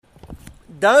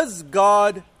Does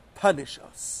God punish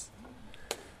us?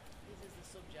 This is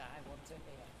the subject I want to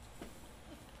hear.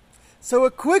 So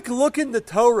a quick look in the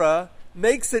Torah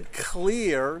makes it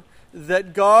clear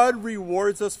that God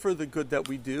rewards us for the good that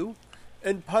we do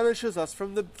and punishes us for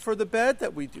the bad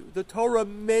that we do. The Torah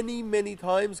many, many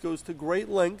times goes to great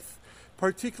length,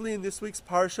 particularly in this week's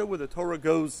Parsha, where the Torah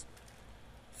goes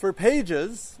for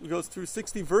pages, it goes through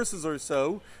 60 verses or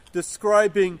so,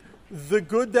 describing the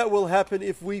good that will happen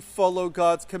if we follow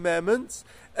God's commandments,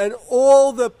 and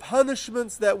all the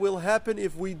punishments that will happen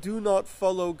if we do not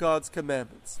follow God's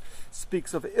commandments.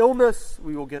 Speaks of illness,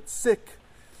 we will get sick,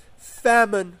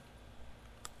 famine,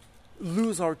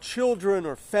 lose our children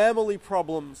or family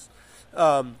problems,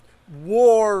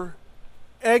 war,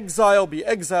 exile, be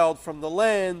exiled from the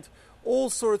land, all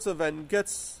sorts of, and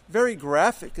gets very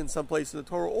graphic in some places in the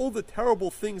Torah, all the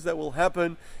terrible things that will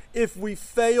happen if we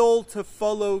fail to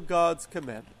follow God's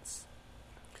commandments.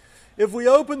 If we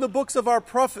open the books of our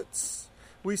prophets,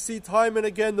 we see time and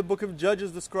again the book of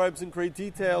Judges describes in great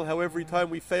detail how every time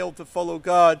we failed to follow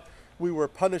God, we were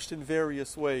punished in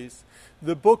various ways.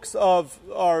 The books of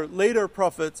our later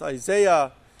prophets,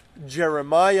 Isaiah,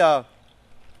 Jeremiah,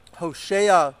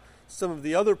 Hosea, some of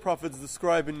the other prophets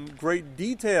describe in great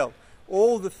detail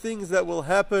all the things that will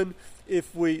happen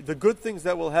the good things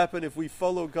that will happen if we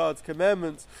follow God's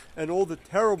commandments, and all the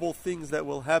terrible things that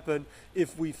will happen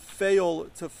if we fail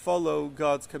to follow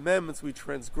God's commandments, we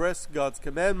transgress God's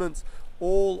commandments,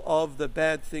 all of the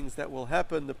bad things that will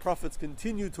happen. The prophets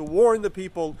continue to warn the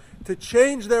people to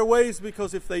change their ways,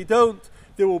 because if they don't,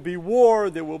 there will be war,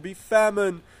 there will be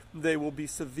famine, they will be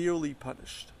severely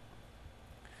punished.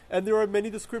 And there are many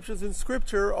descriptions in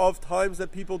Scripture of times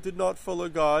that people did not follow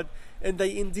God, and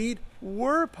they indeed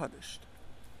were punished.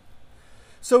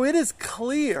 So it is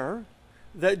clear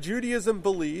that Judaism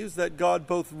believes that God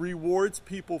both rewards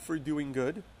people for doing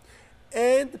good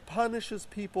and punishes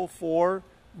people for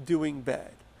doing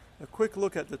bad. A quick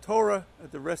look at the Torah,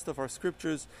 at the rest of our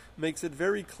Scriptures, makes it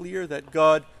very clear that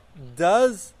God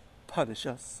does punish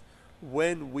us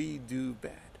when we do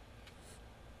bad.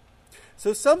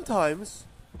 So sometimes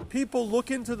people look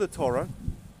into the Torah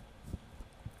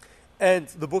and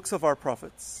the books of our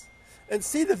prophets and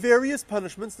see the various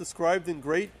punishments described in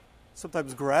great,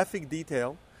 sometimes graphic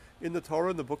detail in the Torah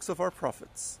and the books of our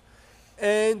prophets,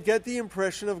 and get the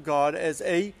impression of God as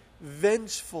a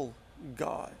vengeful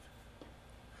God.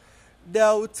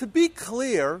 Now, to be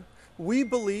clear, we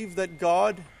believe that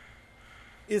God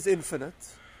is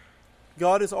infinite.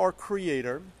 God is our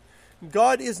creator.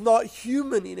 God is not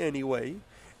human in any way.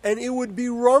 And it would be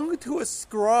wrong to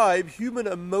ascribe human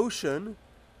emotion,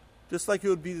 just like it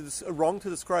would be wrong to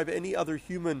describe any other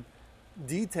human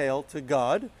detail to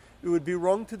God. It would be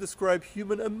wrong to describe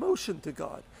human emotion to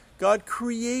God. God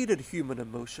created human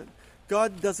emotion.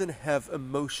 God doesn't have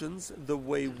emotions the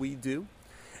way we do.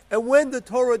 And when the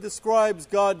Torah describes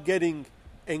God getting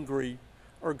angry,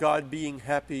 or God being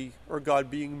happy, or God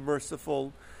being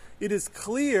merciful, it is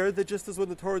clear that just as when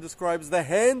the Torah describes the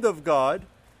hand of God,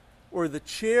 or the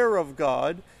chair of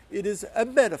God, it is a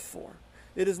metaphor.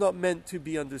 It is not meant to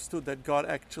be understood that God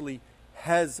actually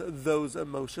has those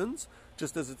emotions,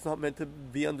 just as it's not meant to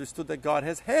be understood that God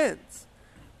has hands,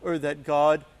 or that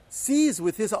God sees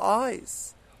with his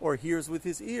eyes, or hears with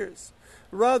his ears.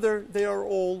 Rather, they are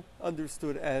all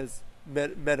understood as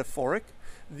metaphoric.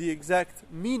 The exact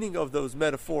meaning of those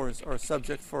metaphors are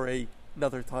subject for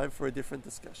another time, for a different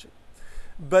discussion.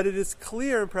 But it is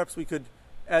clear, and perhaps we could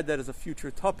add that as a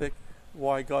future topic,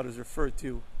 why God is referred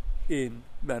to in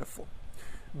metaphor.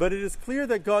 But it is clear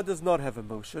that God does not have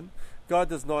emotion. God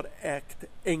does not act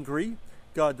angry.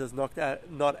 God does not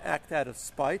act out of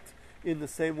spite in the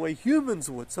same way humans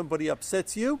would. Somebody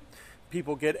upsets you,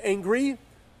 people get angry,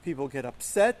 people get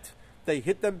upset, they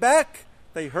hit them back,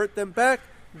 they hurt them back.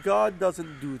 God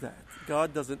doesn't do that.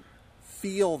 God doesn't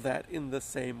feel that in the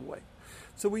same way.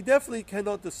 So we definitely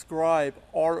cannot describe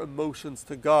our emotions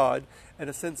to God and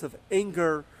a sense of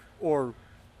anger or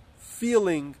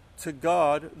feeling to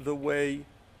God the way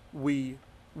we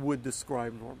would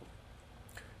describe normally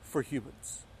for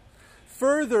humans.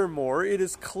 Furthermore, it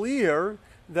is clear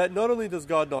that not only does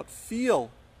God not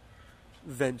feel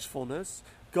vengefulness,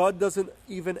 God doesn't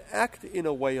even act in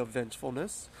a way of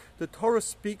vengefulness. The Torah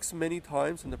speaks many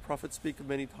times, and the prophets speak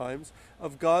many times,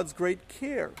 of God's great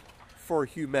care for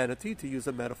humanity, to use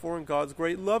a metaphor, and God's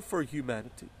great love for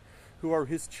humanity, who are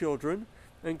his children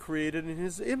and created in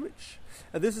his image.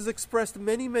 And this is expressed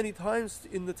many, many times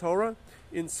in the Torah,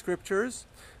 in scriptures,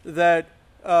 that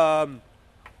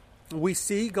we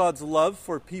see God's love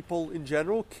for people in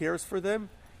general, cares for them,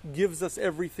 gives us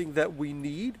everything that we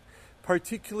need.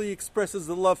 particularly expresses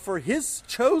the love for his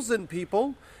chosen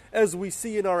people, as we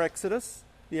see in our Exodus,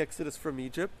 the Exodus from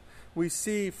Egypt. We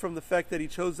see from the fact that he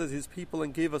chose us his people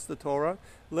and gave us the Torah,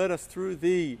 led us through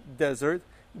the desert,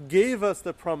 gave us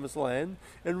the promised land,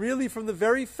 and really from the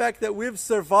very fact that we've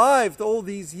survived all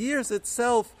these years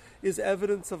itself is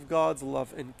evidence of God's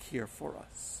love and care for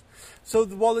us. So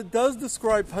while it does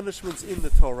describe punishments in the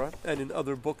Torah and in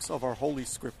other books of our Holy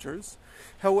Scriptures,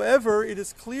 however, it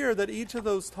is clear that each of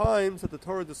those times that the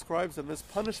Torah describes them as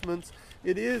punishments,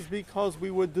 it is because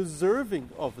we were deserving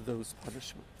of those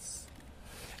punishments.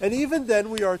 And even then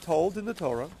we are told in the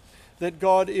Torah that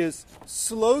God is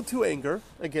slow to anger,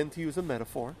 again to use a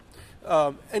metaphor,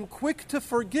 and quick to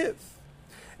forgive.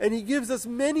 And he gives us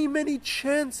many, many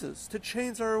chances to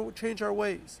change our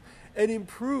ways and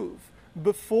improve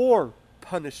before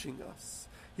punishing us.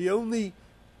 He only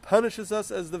punishes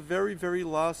us as the very, very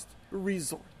last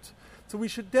resort. So we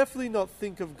should definitely not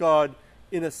think of God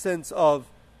in a sense of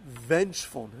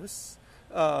vengefulness.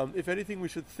 If anything, we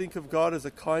should think of God as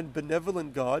a kind,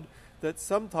 benevolent God that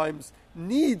sometimes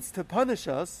needs to punish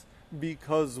us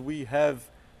because we have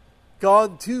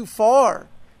gone too far.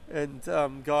 And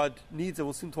God needs, and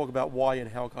we'll soon talk about why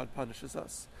and how God punishes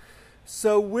us.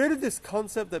 So where did this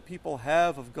concept that people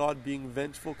have of God being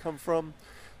vengeful come from?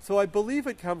 So I believe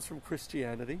it comes from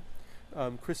Christianity.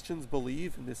 Christians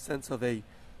believe in this sense of a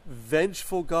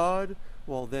vengeful God.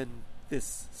 Well, then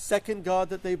this second God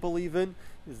that they believe in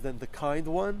is then the kind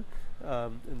one.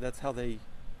 And that's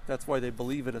why they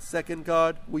believe in a second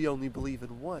God. We only believe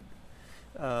in one.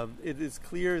 It is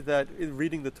clear that in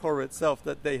reading the Torah itself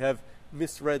that they have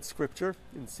misread Scripture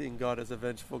in seeing God as a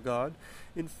vengeful God.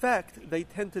 In fact, they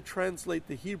tend to translate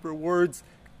the Hebrew words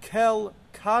kel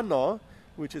kana,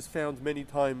 which is found many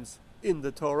times in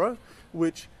the Torah,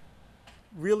 which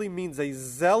really means a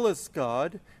zealous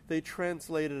God. They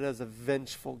translate it as a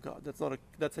vengeful God.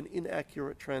 That's an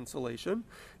inaccurate translation.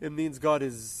 It means God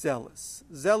is zealous.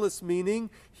 Zealous meaning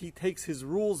he takes his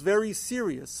rules very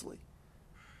seriously.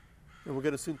 And we're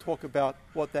going to soon talk about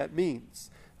what that means.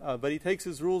 But he takes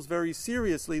his rules very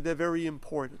seriously. They're very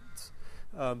important.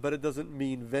 But it doesn't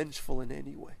mean vengeful in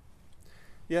any way.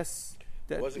 Yes?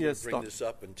 I wasn't going to bring this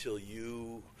up until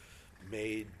you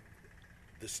made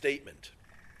the statement.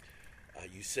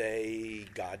 You say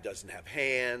God doesn't have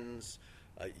hands.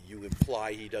 You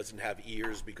imply he doesn't have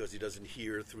ears because he doesn't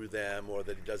hear through them, or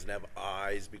that he doesn't have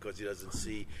eyes because he doesn't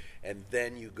see. And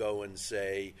then you go and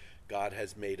say God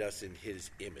has made us in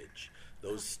his image.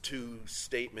 Those two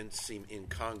statements seem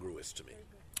incongruous to me.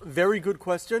 Very good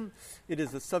question. It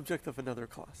is the subject of another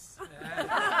class.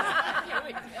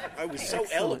 I was so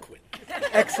eloquent.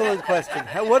 Excellent question.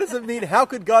 What does it mean? How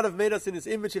could God have made us in his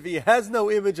image if he has no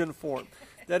image and form?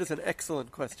 That is an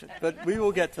excellent question. But we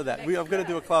will get to that. I'm going to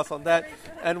do a class on that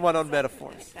and one on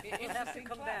metaphors. You'll have to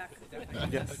come back.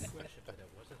 Yes.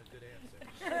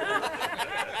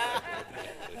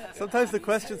 Sometimes the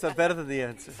questions are better than the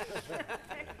answers.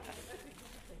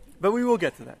 But we will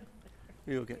get to that.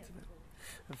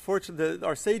 Unfortunately,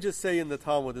 our sages say in the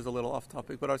Talmud, is a little off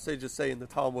topic, but our sages say in the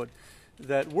Talmud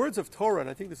that words of Torah, and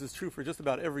I think this is true for just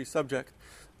about every subject,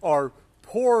 are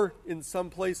poor in some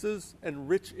places and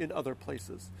rich in other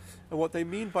places. And what they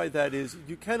mean by that is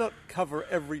you cannot cover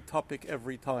every topic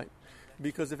every time.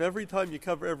 Because if every time you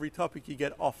cover every topic, you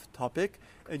get off topic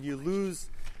and you lose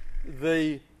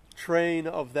the train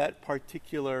of that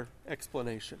particular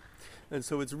explanation. And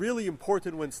so it's really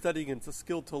important when studying, and it's a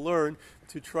skill to learn,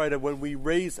 to try to, when we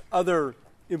raise other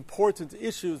important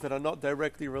issues that are not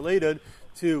directly related,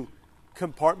 to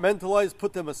compartmentalize,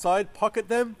 put them aside, pocket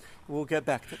them, and we'll get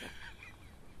back to them.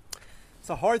 It's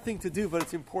a hard thing to do, but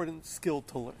it's an important skill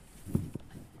to learn.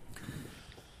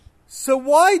 So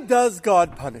why does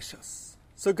God punish us?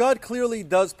 So God clearly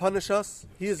does punish us.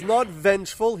 He is not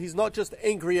vengeful. He's not just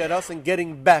angry at us and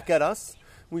getting back at us.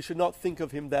 We should not think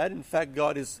of him that. In fact,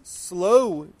 God is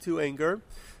slow to anger,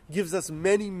 gives us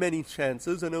many, many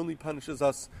chances, and only punishes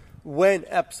us when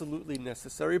absolutely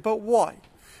necessary. But why?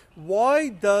 Why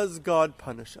does God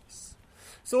punish us?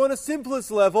 So on a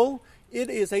simplest level, it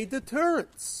is a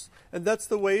deterrence. And that's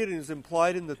the way it is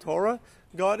implied in the Torah.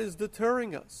 God is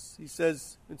deterring us. He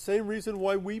says, the same reason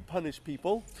why we punish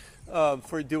people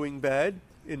for doing bad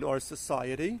in our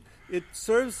society, it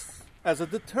serves as a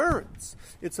deterrence.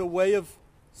 It's a way of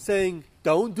saying,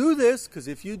 don't do this, because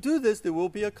if you do this, there will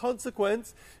be a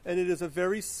consequence. And it is a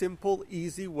very simple,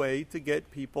 easy way to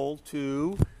get people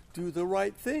to do the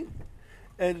right thing.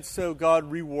 And so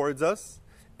God rewards us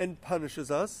and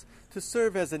punishes us to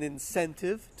serve as an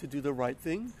incentive to do the right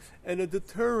thing and a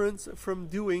deterrence from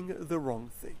doing the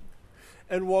wrong thing.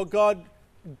 And while God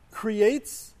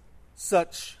creates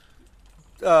such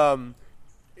God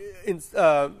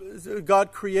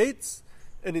creates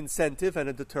an incentive and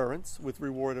a deterrence with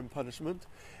reward and punishment.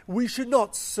 We should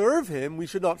not serve him, we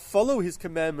should not follow his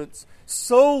commandments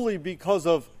solely because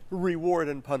of reward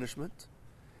and punishment.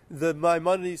 The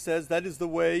Maimonides says that is the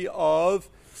way of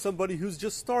somebody who's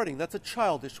just starting. That's a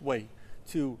childish way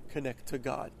to connect to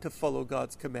God, to follow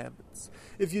God's commandments.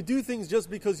 If you do things just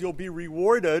because you'll be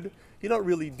rewarded, you're not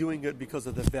really doing it because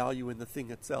of the value in the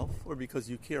thing itself or because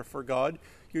you care for God.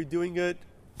 You're doing it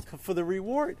for the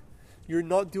reward. You're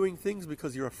not doing things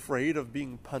because you're afraid of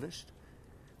being punished.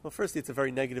 Well, firstly, it's a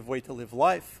very negative way to live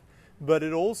life, but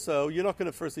it also, you're not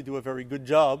going to firstly do a very good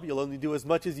job. You'll only do as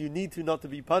much as you need to not to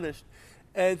be punished.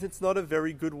 And it's not a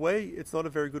very good way. It's not a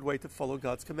very good way to follow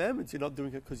God's commandments. You're not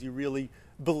doing it because you really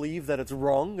believe that it's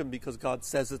wrong and because God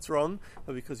says it's wrong,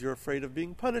 or because you're afraid of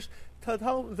being punished.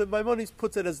 The Maimonides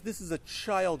puts it as this is a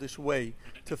childish way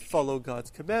to follow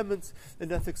God's commandments.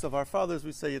 In Ethics of Our Fathers,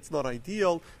 we say it's not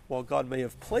ideal. While God may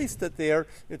have placed it there,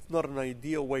 it's not an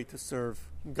ideal way to serve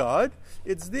God.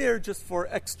 It's there just for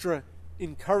extra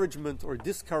encouragement or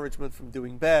discouragement from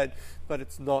doing bad, but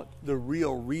it's not the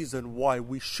real reason why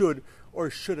we should or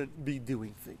shouldn't be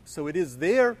doing things. So it is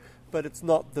there, but it's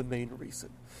not the main reason.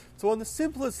 So on the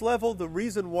simplest level, the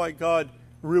reason why God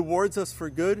rewards us for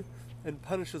good and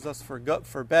punishes us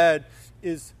for bad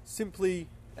is simply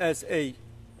as a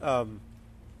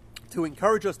to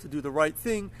encourage us to do the right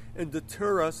thing and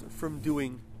deter us from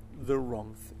doing the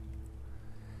wrong thing.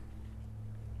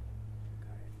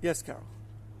 Yes, Carol?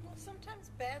 Well, sometimes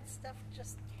bad stuff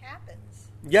just happens.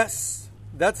 Yes,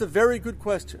 that's a very good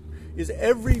question. Is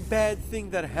every bad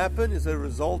thing that happened is a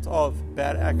result of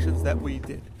bad actions that we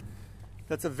did?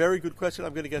 That's a very good question.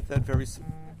 I'm going to get that very soon.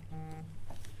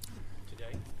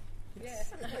 Today?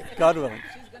 Yes. God willing.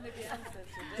 She's going to be answered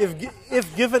today.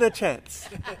 If given a chance.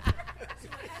 But how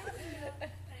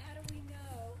do we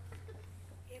know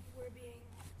if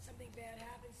something bad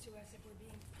happens to us, if we're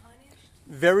being punished?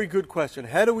 Very good question.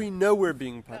 How do we know we're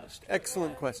being punished?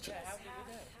 Excellent question. How do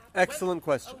we know? Excellent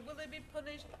question. Will they be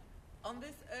punished on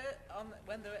this earth,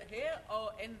 when they're here,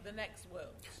 or in the next world?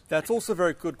 That's also a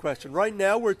very good question. Right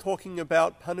now we're talking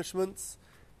about punishments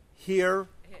here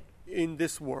in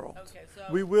this world. Okay, so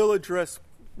We will address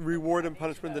reward and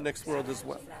punishment in the next world as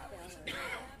well. I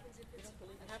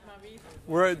have my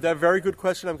reasons. That's a very good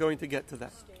question. I'm going to get to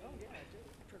that.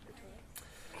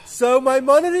 So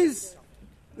Maimonides,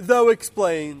 though,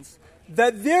 explains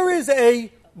that there is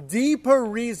a deeper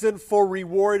reason for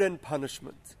reward and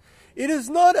punishment. It is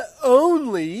not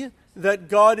only that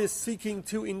God is seeking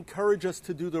to encourage us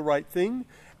to do the right thing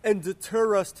and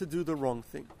deter us to do the wrong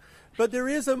thing, but there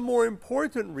is a more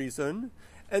important reason,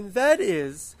 and that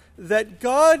is that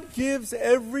God gives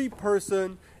every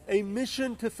person a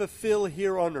mission to fulfill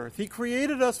here on earth. He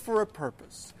created us for a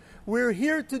purpose. We're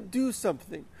here to do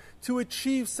something, to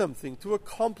achieve something, to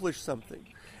accomplish something.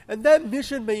 And that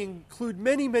mission may include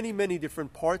many, many, many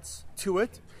different parts to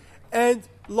it, and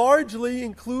largely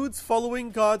includes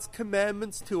following God's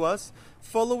commandments to us,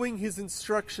 following his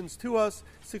instructions to us.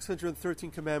 613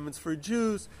 commandments for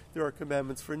Jews, there are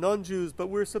commandments for non-Jews, but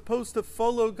we're supposed to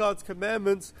follow God's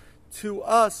commandments to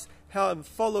us, and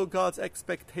follow God's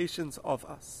expectations of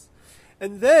us.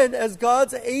 And then, as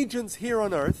God's agents here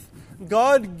on earth,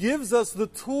 God gives us the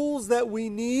tools that we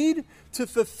need to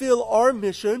fulfill our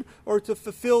mission or to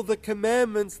fulfill the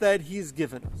commandments that he's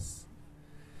given us.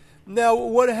 Now,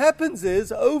 what happens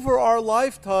is, over our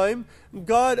lifetime,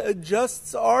 God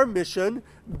adjusts our mission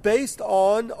based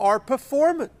on our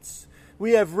performance.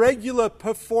 We have regular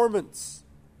performance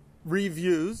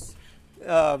reviews.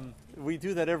 We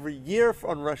do that every year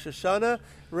on Rosh Hashanah,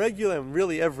 regular and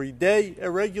really every day,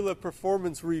 regular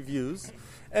performance reviews.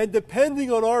 And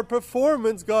depending on our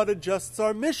performance, God adjusts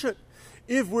our mission.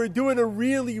 If we're doing a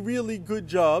really, really good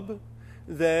job,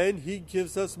 then he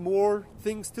gives us more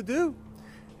things to do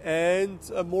and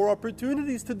more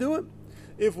opportunities to do it.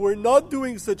 If we're not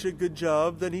doing such a good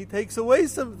job, then he takes away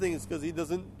some things because he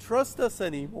doesn't trust us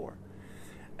anymore.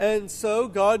 And so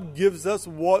God gives us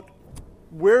what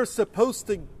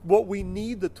we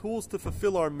need, the tools to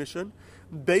fulfill our mission,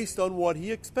 based on what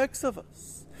he expects of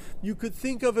us. You could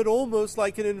think of it almost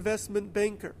like an investment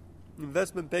banker. An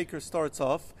investment banker starts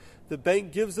off, the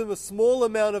bank gives him a small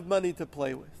amount of money to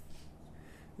play with.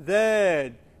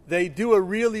 Then they do a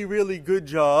really, really good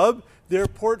job. Their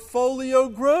portfolio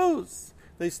grows.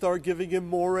 They start giving him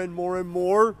more and more and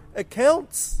more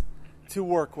accounts to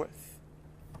work with.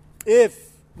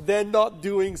 If they're not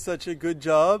doing such a good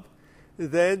job,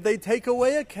 then they take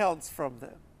away accounts from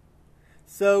them.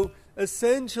 So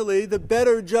essentially, the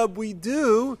better job we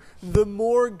do, the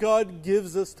more God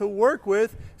gives us to work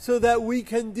with so that we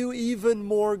can do even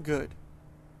more good.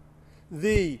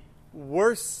 The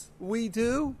worse we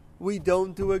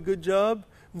don't do a good job,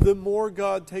 the more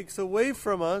God takes away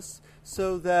from us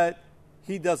so that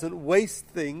He doesn't waste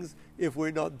things if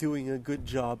we're not doing a good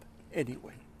job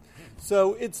anyway.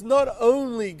 So it's not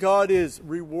only God is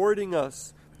rewarding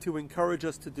us to encourage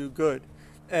us to do good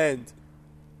and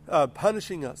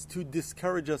punishing us to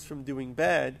discourage us from doing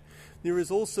bad, there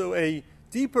is also a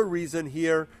deeper reason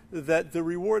here that the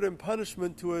reward and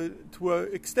punishment to an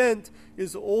extent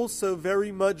is also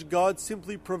very much God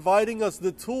simply providing us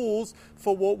the tools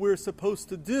for what we're supposed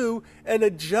to do and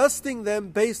adjusting them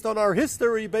based on our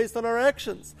history, based on our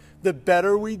actions. The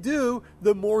better we do,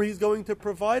 the more He's going to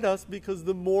provide us because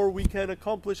the more we can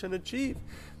accomplish and achieve.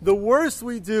 The worse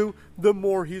we do, the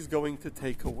more He's going to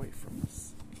take away from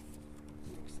us.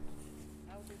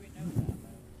 How do we know that,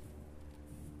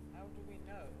 though? How do we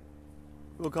know?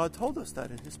 Well, God told us that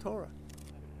in His Torah.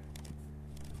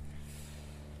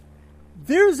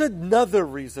 There's another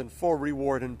reason for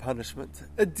reward and punishment,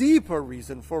 a deeper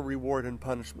reason for reward and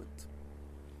punishment.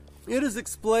 It is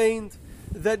explained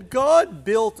that God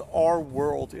built our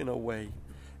world in a way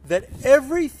that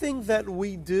everything that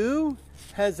we do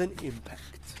has an impact.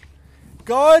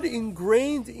 God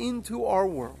ingrained into our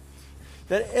world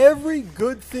that every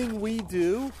good thing we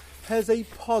do has a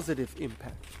positive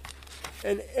impact.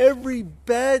 And every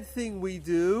bad thing we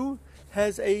do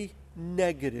has a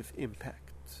negative impact.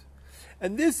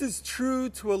 And this is true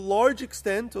to a large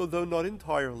extent, although not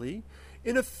entirely,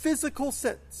 in a physical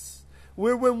sense,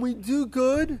 where when we do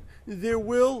good, there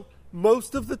will,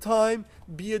 most of the time,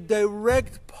 be a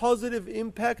direct positive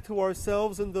impact to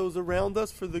ourselves and those around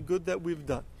us for the good that we've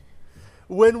done.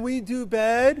 When we do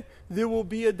bad, there will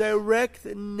be a direct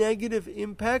negative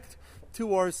impact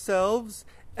to ourselves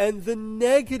and the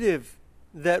negative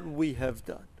that we have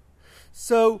done.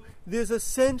 So there's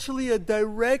essentially a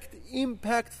direct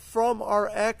impact from our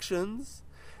actions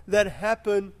that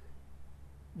happen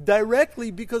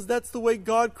directly because that's the way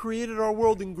God created our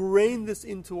world, ingrained this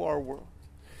into our world.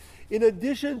 In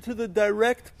addition to the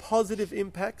direct positive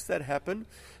impacts that happen,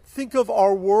 think of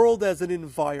our world as an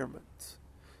environment.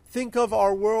 Think of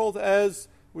our world as,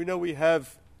 we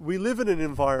live in an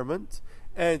environment,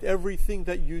 and everything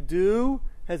that you do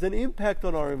has an impact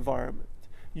on our environment.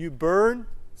 You burn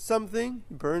something,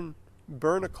 burn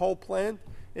a coal plant,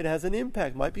 it has an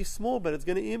impact. Might be small, but it's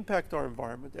going to impact our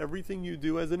environment. Everything you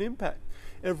do has an impact.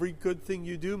 Every good thing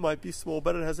you do might be small,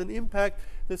 but it has an impact.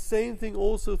 The same thing,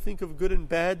 also think of good and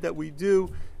bad that we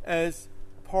do as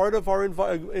part of our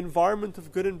environment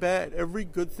of good and bad. Every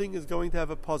good thing is going to have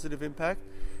a positive impact.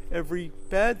 Every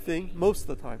bad thing, most of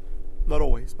the time, not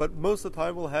always, but most of the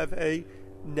time will have a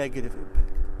negative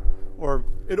impact. Or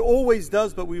it always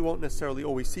does, but we won't necessarily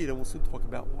always see it, and we'll soon talk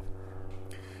about why.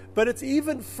 But it's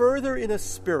even further in a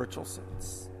spiritual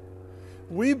sense.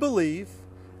 We believe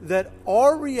that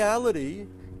our reality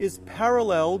is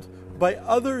paralleled by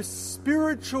other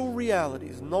spiritual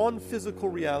realities, non-physical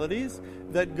realities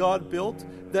that God built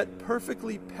that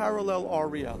perfectly parallel our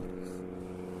realities.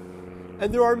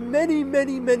 And there are many,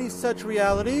 many, many such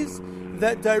realities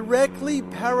that directly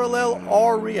parallel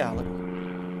our reality.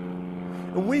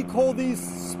 And we call these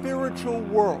spiritual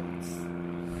worlds.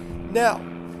 Now,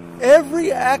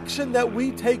 every action that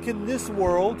we take in this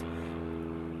world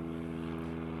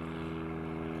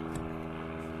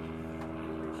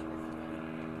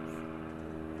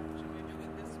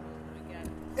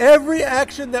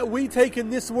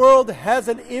has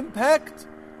an impact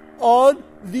on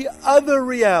the other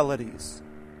realities,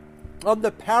 on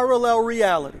the parallel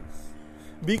realities,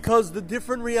 because the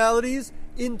different realities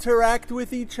interact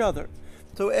with each other.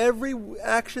 So every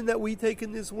action that we take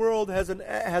in this world has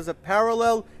a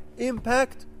parallel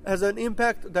impact,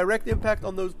 direct impact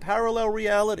on those parallel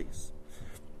realities.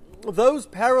 Those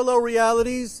parallel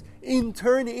realities in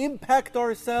turn impact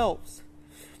ourselves.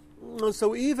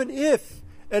 So even if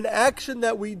an action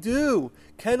that we do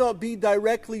cannot be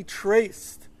directly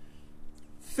traced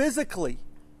physically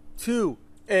to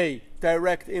a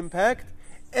direct impact,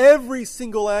 every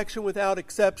single action without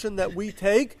exception that we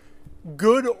take,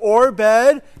 good or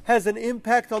bad, has an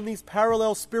impact on these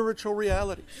parallel spiritual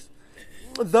realities.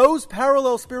 Those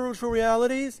parallel spiritual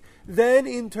realities then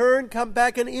in turn come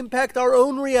back and impact our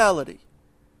own reality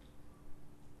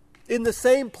in the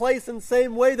same place and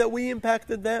same way that we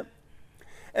impacted them.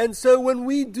 And so when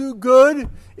we do good,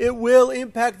 it will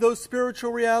impact those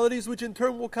spiritual realities, which in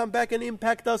turn will come back and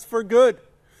impact us for good.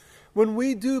 When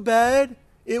we do bad,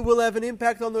 it will have an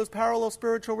impact on those parallel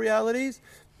spiritual realities,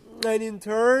 and in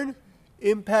turn,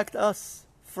 impact us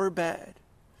for bad.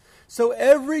 So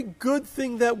every good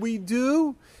thing that we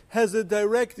do has a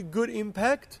direct good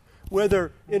impact,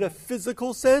 whether in a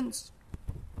physical sense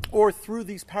or through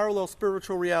these parallel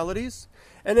spiritual realities.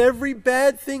 And every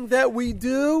bad thing that we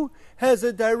do has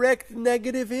a direct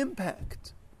negative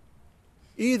impact,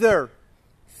 either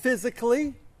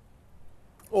physically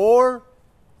or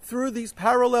through these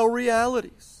parallel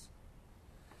realities.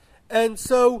 And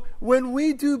so when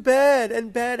we do bad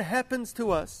and bad happens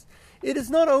to us, it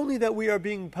is not only that we are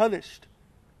being punished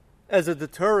as a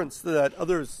deterrence that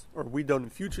others or we don't in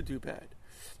future do bad.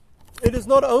 It is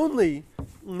not only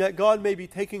that God may be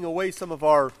taking away some of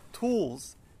our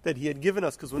tools that He had given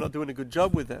us because we're not doing a good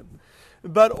job with them,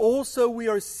 but also we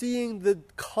are seeing the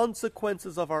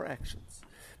consequences of our actions.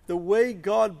 The way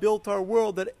God built our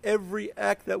world, that every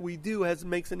act that we do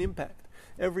makes an impact.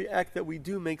 Every act that we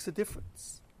do makes a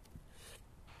difference.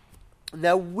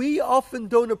 Now, we often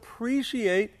don't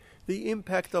appreciate the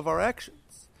impact of our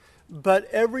actions, but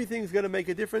everything's going to make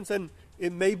a difference, and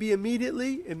it may be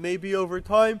immediately, it may be over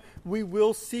time. We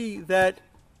will see that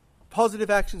positive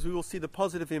actions, we will see the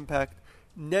positive impact.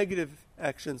 Negative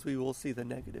actions, we will see the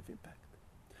negative impact.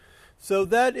 So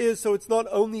it's not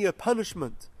only a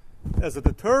punishment as a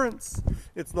deterrence,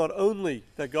 it's not only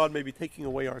that God may be taking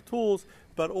away our tools,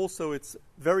 but also it's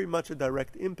very much a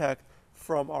direct impact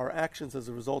from our actions as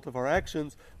a result of our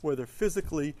actions, whether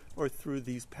physically or through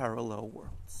these parallel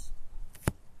worlds.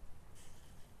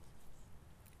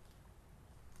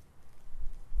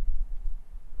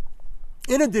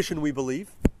 In addition, we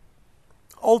believe,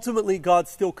 ultimately God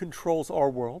still controls our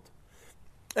world,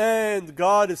 and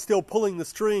God is still pulling the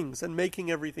strings and making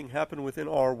everything happen within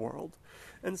our world.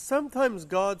 And sometimes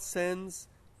God sends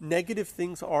negative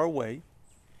things our way,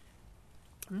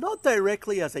 not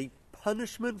directly as a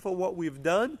punishment for what we've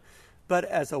done, but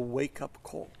as a wake-up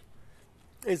call,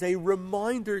 as a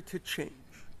reminder to change.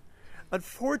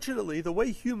 Unfortunately, the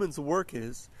way humans work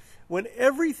is, when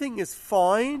everything is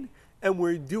fine and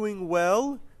we're doing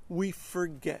well, we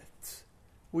forget.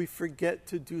 We forget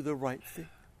to do the right thing.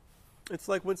 It's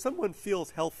like when someone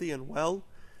feels healthy and well,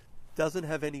 doesn't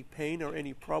have any pain or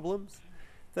any problems,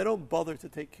 they don't bother to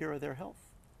take care of their health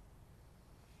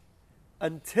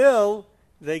until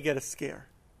they get a scare.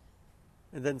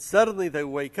 And then suddenly they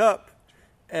wake up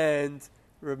and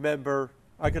remember,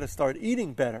 I got to start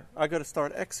eating better. I got to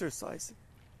start exercising.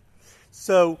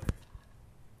 So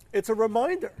it's a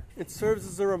reminder. It serves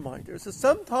as a reminder. So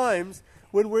sometimes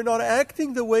when we're not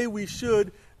acting the way we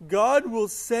should, God will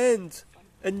send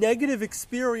a negative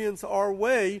experience our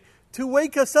way to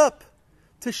wake us up,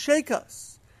 to shake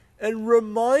us, and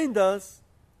remind us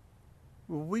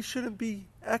we shouldn't be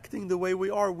acting the way we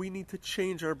are. We need to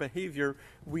change our behavior.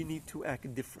 We need to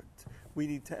act different. We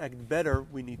need to act better.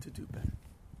 We need to do better.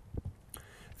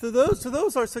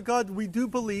 So God, we do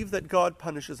believe that God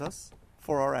punishes us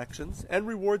for our actions and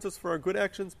rewards us for our good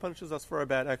actions, punishes us for our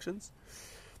bad actions.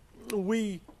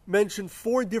 We mentioned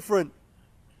 4 different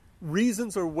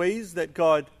reasons or ways that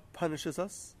God punishes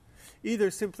us,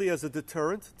 either simply as a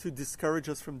deterrent to discourage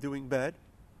us from doing bad,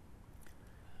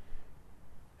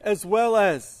 as well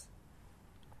as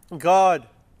God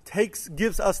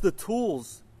gives us the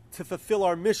tools to fulfill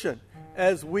our mission.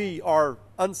 As we are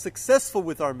unsuccessful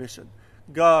with our mission,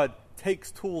 God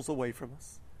takes tools away from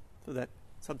us. So that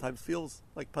sometimes feels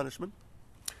like punishment.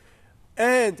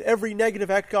 And every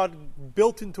negative act God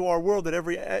built into our world, that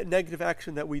every negative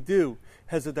action that we do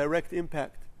has a direct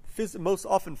impact, most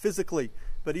often physically,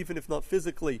 but even if not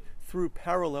physically, through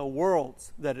parallel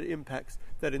worlds that it impacts,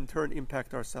 that in turn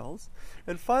impact ourselves.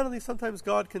 And finally, sometimes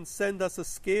God can send us a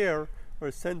scare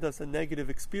or send us a negative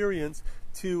experience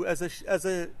as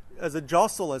a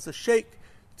jostle, as a shake,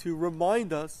 to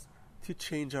remind us to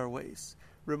change our ways,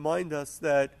 remind us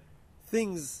that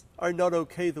things are not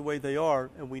okay the way they are,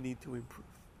 and we need to improve.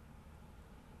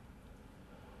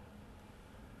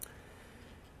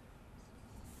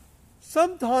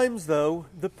 Sometimes, though,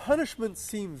 the punishments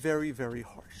seem very, very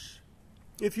harsh.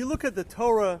 If you look at the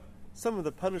Torah, some of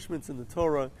the punishments in the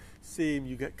Torah seem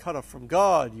you get cut off from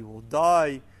God, you will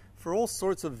die, for all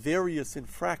sorts of various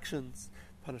infractions.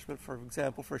 Punishment, for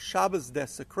example, for Shabbos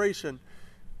desecration.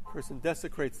 A person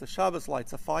desecrates the Shabbos,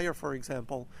 lights a fire, for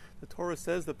example. The Torah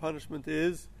says the punishment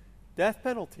is death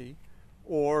penalty,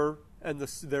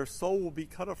 their soul will be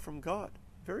cut off from God.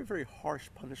 Very, very harsh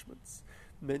punishments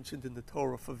mentioned in the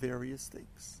Torah for various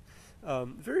things.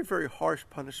 Very, very harsh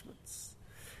punishments.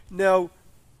 Now,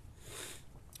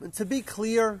 to be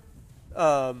clear,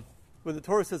 when the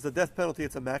Torah says the death penalty,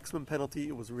 it's a maximum penalty.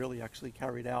 It was really actually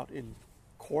carried out in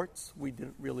courts. We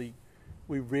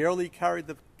rarely carried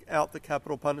out the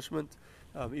capital punishment.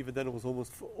 Even then, it was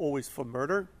almost always for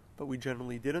murder. but we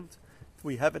generally didn't.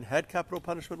 We haven't had capital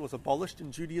punishment. It was abolished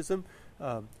in Judaism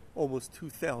almost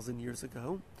 2,000 years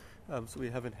ago. So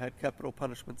we haven't had capital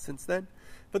punishment since then.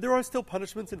 But there are still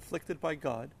punishments inflicted by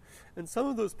God. And some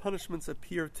of those punishments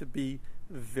appear to be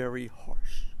very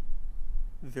harsh,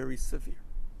 very severe.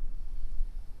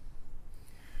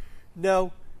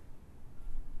 Now,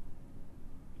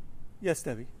 yes,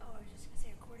 Debbie? Oh, I was just going to say,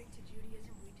 according to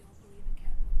Judaism, we don't believe in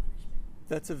capital punishment.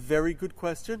 That's a very good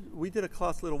question. We did a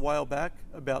class a little while back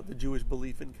about the Jewish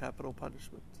belief in capital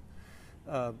punishment.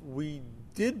 We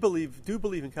do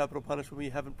believe in capital punishment. We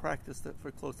haven't practiced it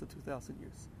for close to 2,000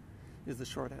 years, is the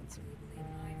short answer. Do we believe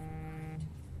in eye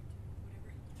for eye, tooth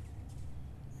for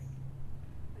tooth,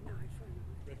 whatever? An eye for an eye.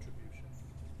 Retribution.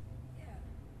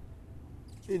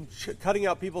 Yeah. In cutting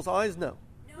out people's eyes, no.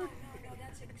 No,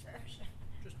 that's an expression.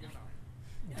 Just one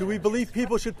eye. Do we believe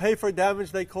people should pay for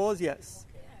damage they cause? Yes.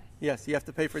 Yes. Yes, you have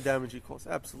to pay for damage you cause.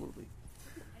 Absolutely.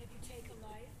 And if you take a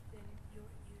life, then you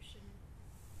shouldn't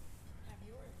have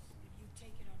yours. If you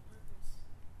take it on purpose.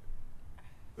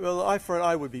 Well, eye for an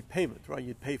eye would be payment, right?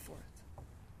 You'd pay for it.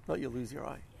 Not you lose your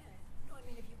eye. Yeah. No, I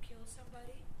mean, if you kill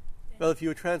somebody, then Well, if you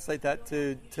would translate that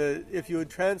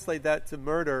to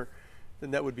murder,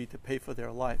 then that would be to pay for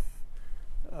their life.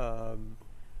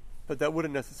 But that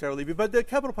wouldn't necessarily be. But the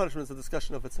capital punishment is a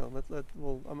discussion of its own.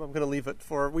 I'm going to leave it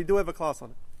for. We do have a class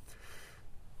on it.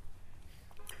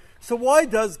 So why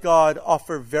does God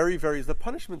offer the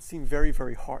punishments seem very,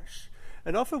 very harsh?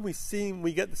 And often we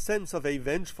get the sense of a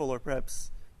vengeful or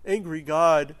perhaps angry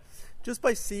God just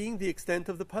by seeing the extent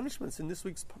of the punishments. In this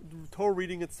week's Torah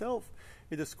reading itself,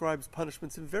 it describes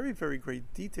punishments in very, very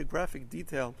great detail, graphic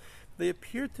detail. They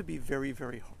appear to be very,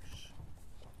 very harsh.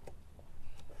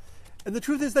 And the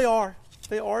truth is they are.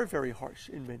 They are very harsh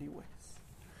in many ways.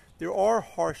 There are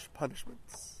harsh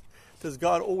punishments. Does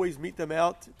God always mete them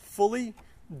out fully?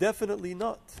 Definitely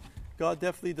not. God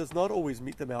definitely does not always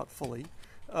mete them out fully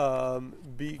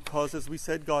because, as we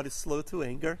said, God is slow to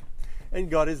anger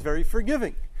and God is very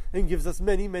forgiving and gives us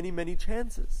many, many, many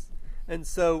chances. And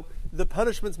so the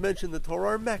punishments mentioned in the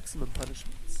Torah are maximum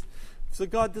punishments. So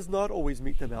God does not always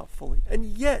mete them out fully. And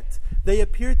yet they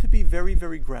appear to be very,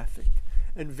 very graphic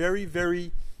and very,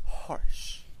 very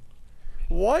harsh.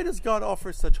 Why does God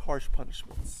offer such harsh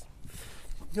punishments?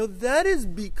 That is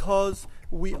because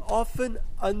we often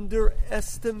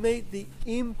underestimate the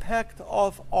impact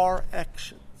of our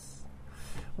actions.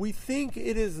 We think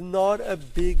it is not a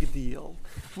big deal.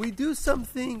 We do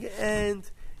something and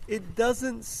it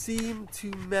doesn't seem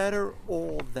to matter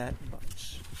all that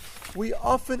much. We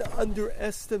often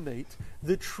underestimate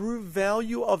the true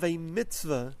value of a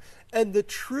mitzvah and the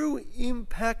true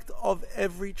impact of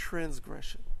every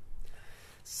transgression.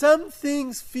 Some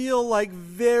things feel like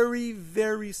very,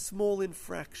 very small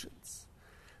infractions,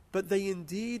 but they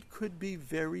indeed could be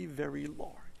very, very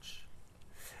large.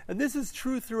 And this is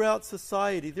true throughout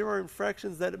society. There are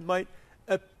infractions that might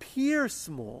appear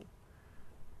small,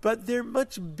 but they're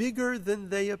much bigger than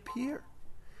they appear.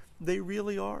 They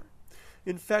really are.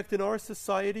 In fact, in our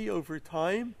society over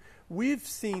time, we've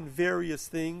seen various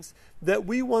things that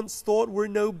we once thought were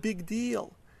no big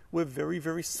deal, were very,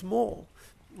 very small.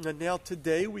 And now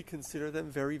today we consider them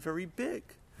very, very big.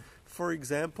 For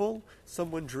example,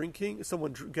 someone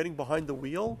getting behind the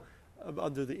wheel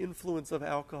under the influence of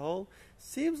alcohol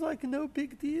seems like no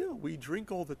big deal. We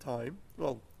drink all the time.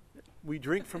 Well, we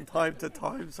drink from time to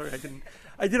time. Sorry,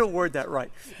 I didn't word that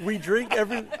right. We drink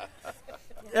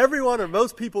everyone or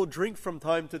most people drink from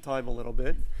time to time a little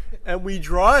bit, and we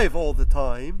drive all the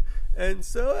time. And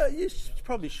so you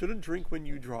probably shouldn't drink when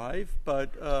you drive,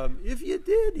 but if you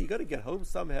did, you got to get home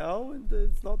somehow, and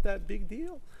it's not that big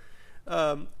deal.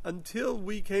 Until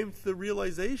we came to the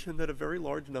realization that a very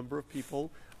large number of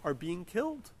people are being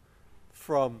killed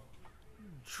from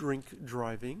drunk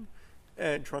driving,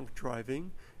 and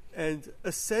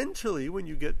essentially when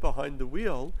you get behind the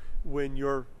wheel, when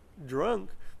you're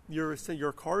drunk,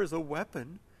 your car is a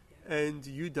weapon, and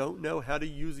you don't know how to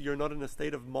use it. You're not in a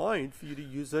state of mind for you to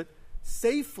use it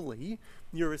safely.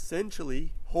 You're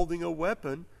essentially holding a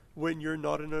weapon when you're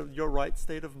not in your right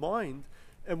state of mind.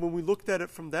 And when we looked at it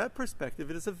from that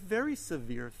perspective, it is a very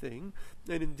severe thing.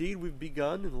 And indeed, we've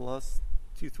begun in the last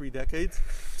 2-3 decades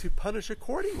to punish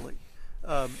accordingly,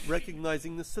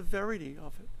 recognizing the severity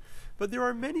of it. But there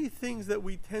are many things that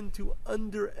we tend to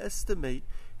underestimate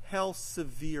how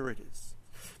severe it is.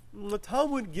 The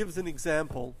Talmud gives an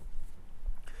example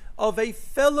of a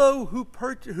fellow who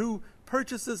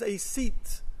purchases a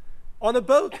seat on a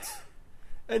boat,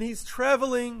 and he's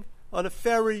traveling on a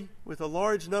ferry with a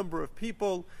large number of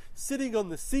people sitting on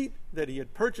the seat that he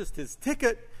had purchased his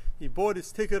ticket. He bought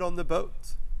his ticket on the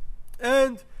boat.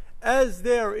 And as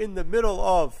they're in the middle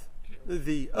of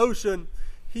the ocean,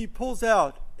 he pulls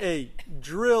out a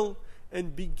drill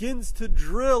and begins to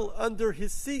drill under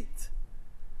his seat.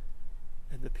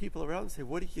 And the people around say,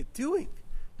 "What are you doing?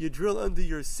 You drill under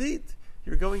your seat?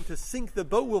 You're going to sink the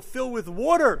boat. Will fill with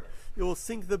water. It will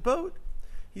sink the boat."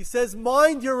 He says,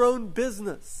 "Mind your own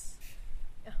business.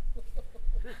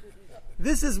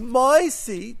 This is my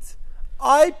seat.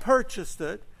 I purchased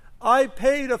it. I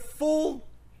paid a full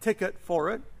ticket for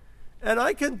it. And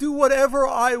I can do whatever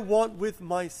I want with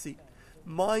my seat.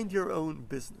 Mind your own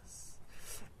business."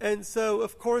 And so,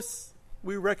 of course,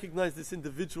 we recognize this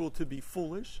individual to be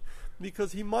foolish,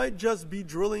 because he might just be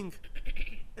drilling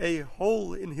a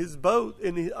hole in his boat.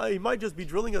 He might just be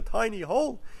drilling a tiny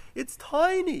hole. It's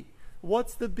tiny.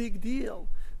 What's the big deal?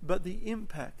 But the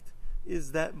impact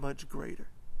is that much greater.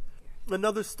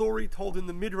 Another story told in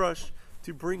the Midrash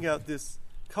to bring out this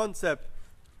concept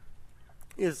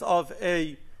is of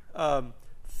a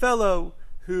fellow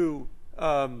who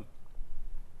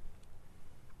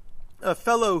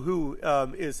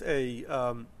he's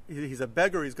a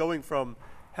beggar. He's going from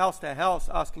house to house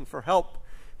asking for help.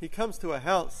 He comes to a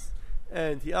house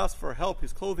and he asks for help.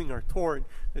 His clothing are torn.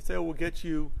 They say, "Oh, we'll get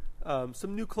you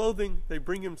some new clothing." They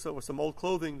bring him some old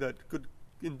clothing that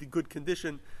in good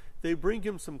condition. They bring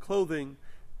him some clothing,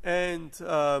 and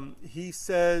he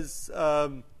says,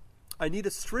 "I need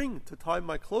a string to tie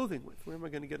my clothing with. Where am I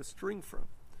going to get a string from?"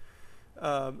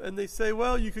 And they say,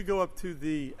 "Well, you could go up to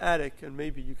the attic and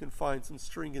maybe you can find some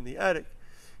string in the attic."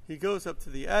 He goes up to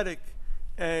the attic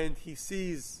and he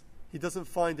doesn't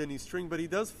find any string, but he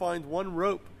does find one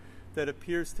rope that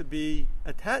appears to be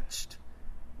attached.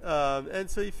 And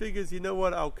so he figures, "You know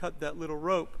what, I'll cut that little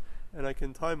rope and I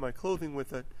can tie my clothing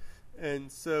with it."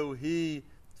 And so he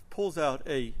pulls out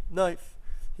a knife,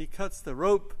 he cuts the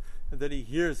rope, and then he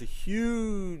hears a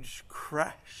huge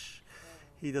crash.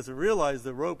 He doesn't realize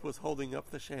the rope was holding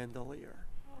up the chandelier.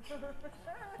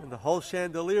 And the whole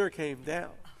chandelier came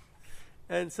down.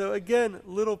 And so again,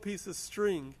 little piece of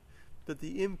string, but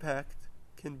the impact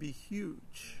can be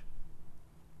huge.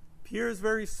 Appears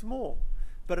very small,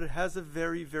 but it has a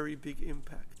very, very big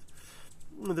impact.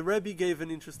 The Rebbe gave an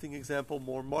interesting example,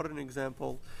 more modern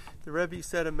example. The Rebbe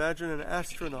said, imagine an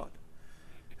astronaut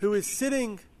who is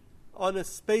sitting on a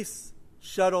space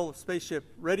shuttle, spaceship,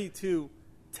 ready to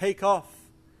take off.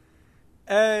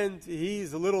 And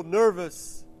he's a little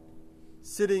nervous,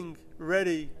 sitting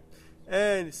ready.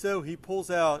 And so he pulls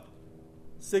out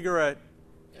a cigarette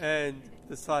and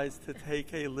decides to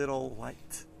take a little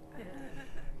light.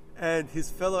 And his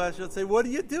fellow astronauts say, "What are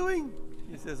you doing?"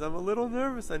 He says, "I'm a little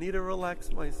nervous. I need to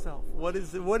relax myself." "What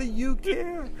is it? What do you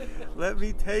care? Let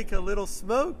me take a little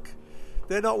smoke."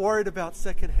 They're not worried about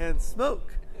secondhand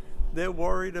smoke. They're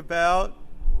worried about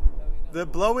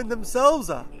blowing themselves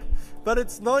up. But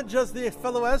it's not just the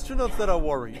fellow astronauts that are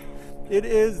worried. It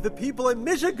is the people in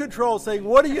mission control saying,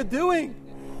 "What are you doing?"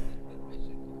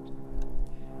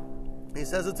 He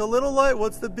says, "It's a little light.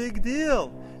 What's the big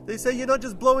deal?" They say, "You're not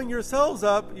just blowing yourselves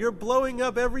up. You're blowing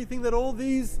up everything that all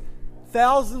these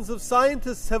thousands of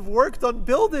scientists have worked on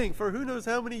building for who knows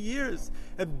how many years,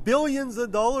 and billions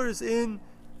of dollars in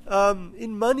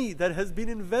money that has been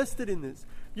invested in this.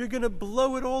 You're going to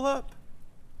blow it all up."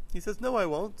 He says, "No, I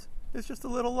won't. It's just a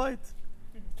little light."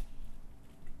 He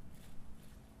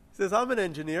says, "I'm an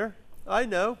engineer. I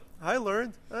know. I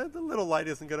learned. The little light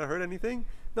isn't going to hurt anything.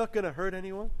 Not going to hurt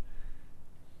anyone."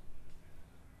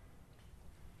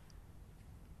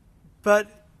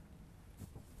 But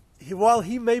while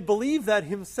he may believe that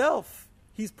himself,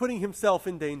 he's putting himself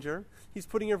in danger. He's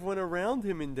putting everyone around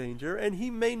him in danger, and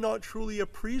he may not truly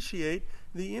appreciate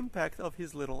the impact of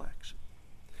his little action.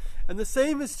 And the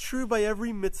same is true by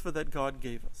every mitzvah that God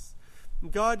gave us.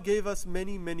 God gave us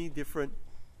many, many different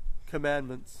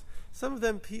commandments. Some of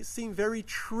them seem very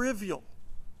trivial.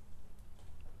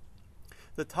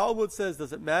 The Talmud says,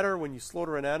 does it matter when you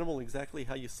slaughter an animal exactly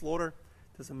how you slaughter?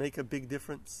 Does it make a big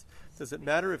difference? Does it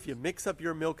matter if you mix up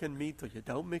your milk and meat or you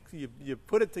don't mix, you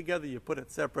put it together, you put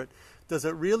it separate? Does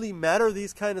it really matter,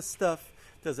 these kind of stuff?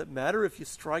 Does it matter if you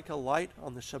strike a light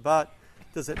on the Shabbat?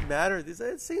 Does it matter?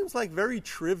 It seems like very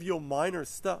trivial, minor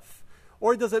stuff.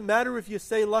 Or does it matter if you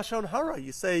say Lashon Hara,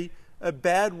 you say a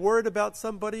bad word about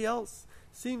somebody else?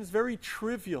 Seems very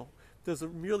trivial. Does it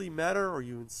really matter? Or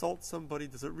you insult somebody?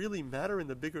 Does it really matter in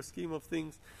the bigger scheme of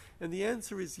things? And the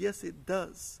answer is yes, it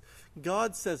does.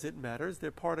 God says it matters.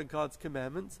 They're part of God's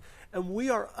commandments. And we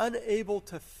are unable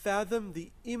to fathom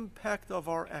the impact of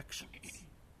our actions.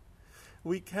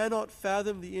 We cannot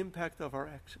fathom the impact of our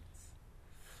actions.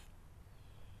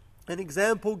 An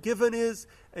example given is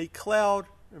a cloud,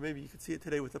 or maybe you could see it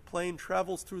today with a plane,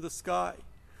 travels through the sky.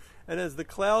 And as the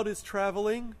cloud is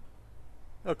traveling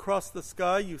across the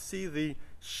sky, you see the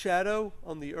shadow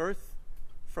on the earth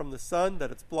from the sun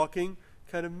that it's blocking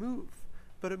kind of move.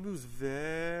 But it moves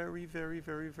very, very,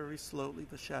 very, very slowly,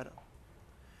 the shadow.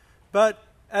 But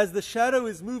as the shadow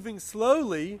is moving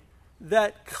slowly,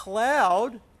 that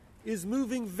cloud is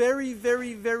moving very,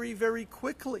 very, very, very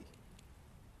quickly.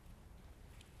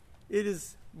 It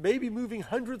is maybe moving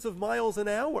hundreds of miles an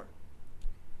hour.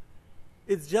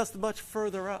 It's just much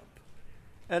further up.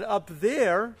 And up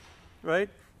there, right,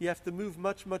 you have to move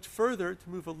much, much further to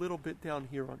move a little bit down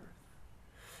here on earth.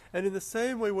 And in the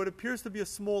same way, what appears to be a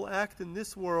small act in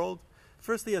this world,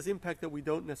 firstly has impact that we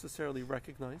don't necessarily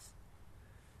recognize.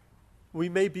 We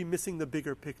may be missing the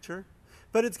bigger picture,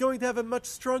 but it's going to have a much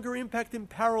stronger impact in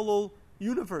parallel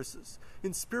universes,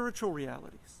 in spiritual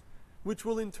realities, which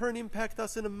will in turn impact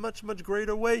us in a much, much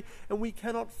greater way, and we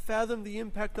cannot fathom the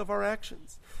impact of our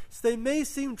actions. So they may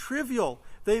seem trivial,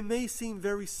 they may seem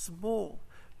very small,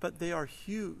 but they are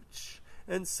huge.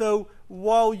 And so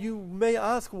while you may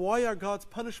ask, why are God's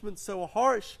punishments so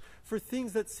harsh for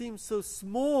things that seem so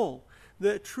small?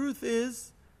 The truth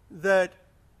is that,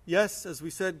 yes, as we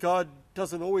said, God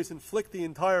doesn't always inflict the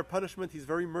entire punishment. He's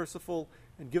very merciful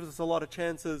and gives us a lot of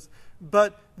chances.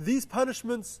 But these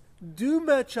punishments do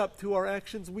match up to our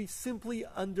actions. We simply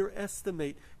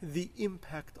underestimate the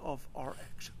impact of our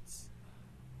actions.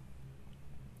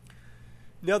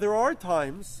 Now, there are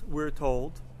times, we're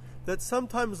told, that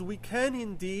sometimes we can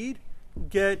indeed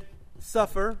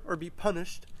suffer or be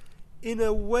punished in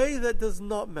a way that does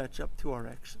not match up to our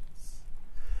actions.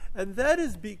 And that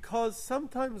is because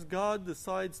sometimes God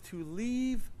decides to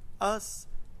leave us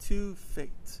to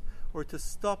fate or to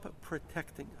stop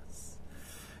protecting us.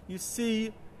 You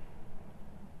see,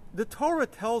 the Torah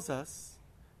tells us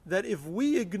that if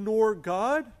we ignore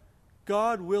God,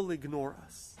 God will ignore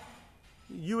us.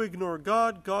 You ignore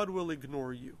God, God will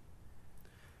ignore you.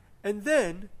 And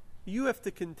then you have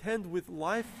to contend with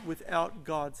life without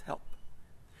God's help.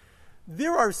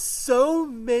 There are so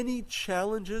many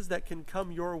challenges that can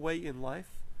come your way in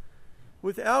life.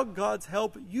 Without God's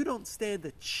help, you don't stand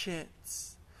a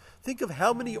chance. Think of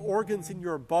how many organs in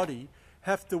your body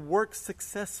have to work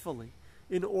successfully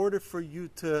in order for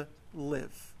you to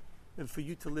live and for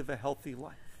you to live a healthy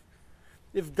life.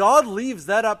 If God leaves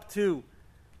that up to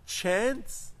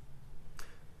chance,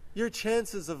 your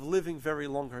chances of living very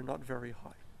long are not very high.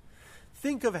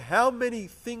 Think of how many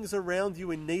things around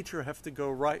you in nature have to go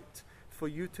right for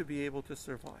you to be able to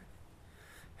survive.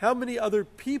 How many other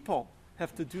people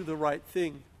have to do the right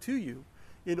thing to you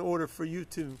in order for you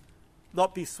to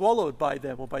not be swallowed by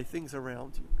them or by things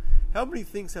around you? How many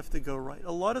things have to go right?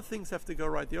 A lot of things have to go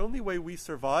right. The only way we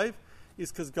survive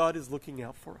is because God is looking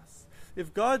out for us.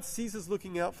 If God ceases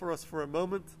looking out for us for a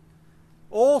moment,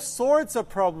 all sorts of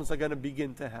problems are going to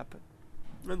begin to happen.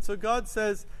 And so God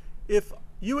says, if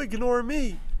you ignore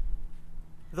me,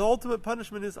 the ultimate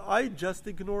punishment is I just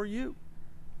ignore you.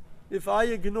 If I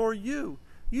ignore you,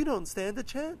 you don't stand a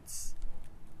chance.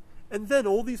 And then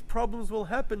all these problems will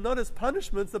happen, not as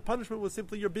punishments. The punishment was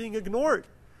simply you're being ignored.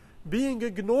 Being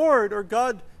ignored, or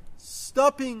God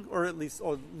stopping, or at least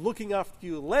looking after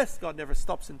you less. God never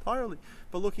stops entirely,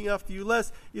 but looking after you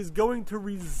less is going to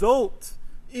result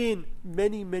in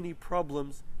many, many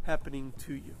problems happening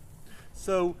to you.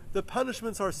 So the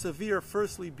punishments are severe,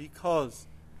 firstly because,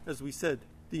 as we said,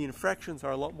 the infractions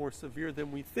are a lot more severe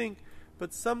than we think,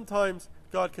 but sometimes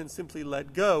God can simply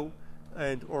let go,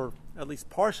 or at least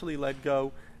partially let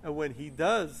go, and when He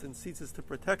does and ceases to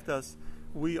protect us,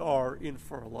 we are in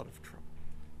for a lot of trouble.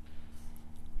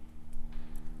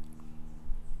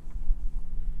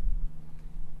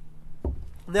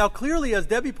 Now, clearly, as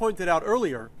Debbie pointed out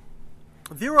earlier,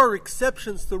 there are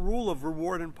exceptions to the rule of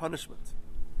reward and punishment.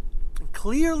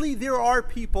 Clearly, there are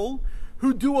people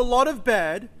who do a lot of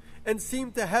bad and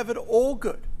seem to have it all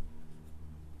good.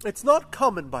 It's not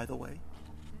common, by the way.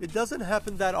 It doesn't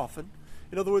happen that often.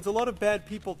 In other words, a lot of bad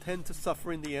people tend to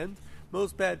suffer in the end.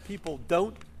 Most bad people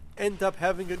don't end up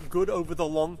having it good over the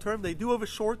long term. They do over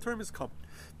short term, is common,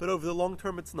 but over the long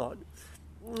term it's not.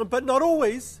 But not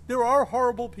always. There are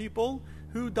horrible people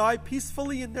who die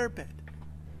peacefully in their bed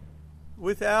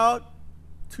without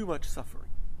too much suffering.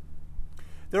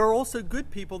 There are also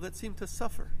good people that seem to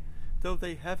suffer, though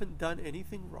they haven't done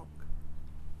anything wrong.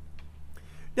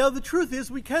 Now, the truth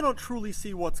is, we cannot truly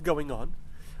see what's going on.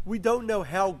 We don't know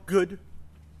how good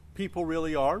people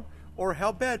really are or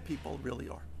how bad people really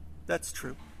are. That's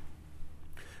true.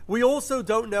 We also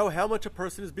don't know how much a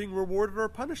person is being rewarded or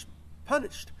punished.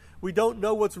 We don't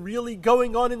know what's really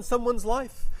going on in someone's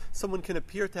life. Someone can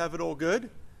appear to have it all good,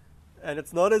 and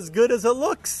it's not as good as it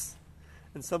looks.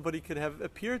 and somebody could have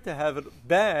appeared to have it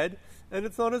bad, and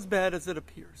it's not as bad as it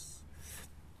appears.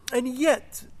 And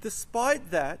yet,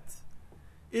 despite that,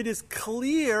 it is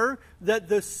clear that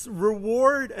this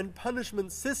reward and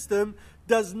punishment system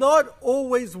does not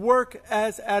always work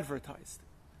as advertised.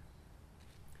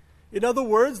 In other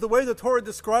words, the way the Torah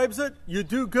describes it, you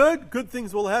do good, good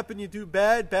things will happen. You do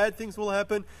bad, bad things will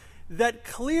happen. That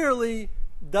clearly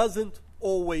doesn't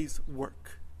always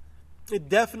work. It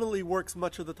definitely works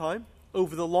much of the time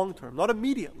over the long term, not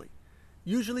immediately.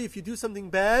 Usually if you do something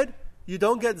bad, you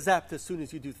don't get zapped as soon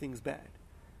as you do things bad.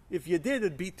 If you did,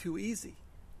 it'd be too easy.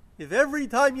 If every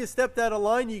time you stepped out of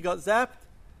line you got zapped,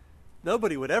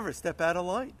 nobody would ever step out of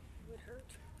line.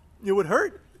 It would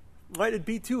hurt, right? It'd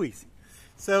be too easy.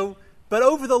 So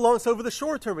over the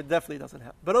short term, it definitely doesn't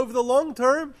happen. But over the long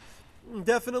term,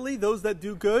 definitely those that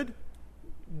do good,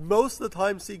 most of the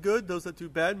time see good. Those that do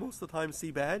bad, most of the time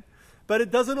see bad. But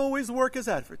it doesn't always work as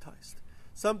advertised.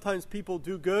 Sometimes people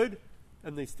do good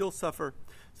and they still suffer.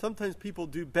 Sometimes people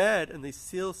do bad and they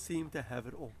still seem to have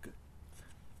it all good.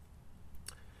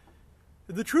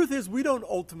 The truth is, we don't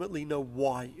ultimately know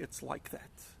why it's like that.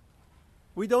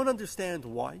 We don't understand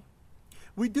why.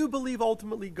 We do believe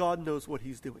ultimately God knows what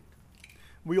he's doing.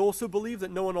 We also believe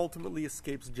that no one ultimately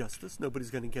escapes justice. Nobody's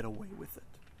going to get away with it.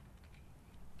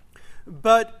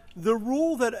 But the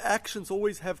rule that actions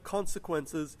always have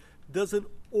consequences doesn't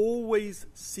always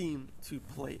seem to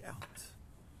play out.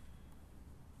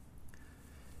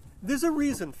 There's a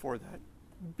reason for that.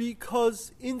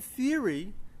 Because in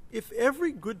theory, if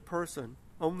every good person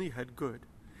only had good,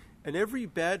 and every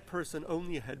bad person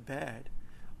only had bad,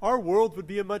 our world would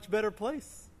be a much better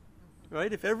place,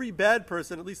 right? If every bad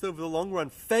person, at least over the long run,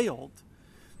 failed,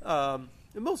 and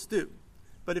most do,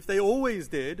 but if they always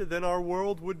did, then our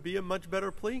world would be a much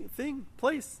better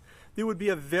place. There would be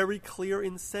a very clear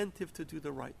incentive to do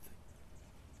the right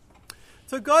thing.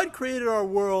 So God created our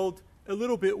world a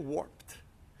little bit warped,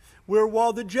 where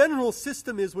while the general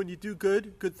system is when you do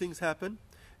good, good things happen,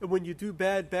 and when you do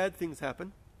bad, bad things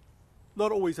happen.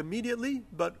 Not always immediately,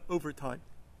 but over time.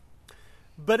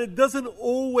 But it doesn't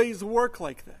always work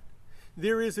like that.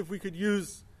 There is, if we could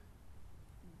use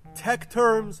tech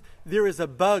terms, there is a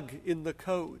bug in the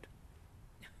code.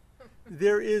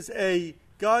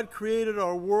 God created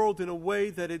our world in a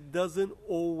way that it doesn't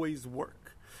always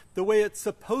work. The way it's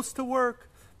supposed to work,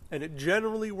 and it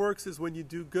generally works, is when you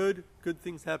do good, good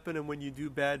things happen, and when you do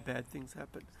bad, bad things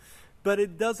happen. But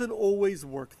it doesn't always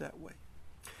work that way.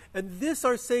 And this,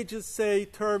 our sages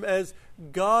term as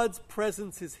God's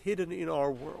presence is hidden in our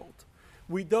world.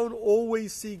 We don't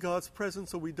always see God's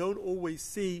presence, or we don't always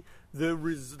see the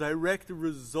direct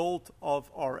result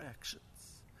of our actions.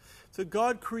 So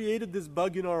God created this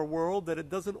bug in our world that it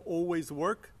doesn't always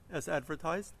work as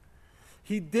advertised.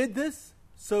 He did this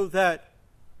so that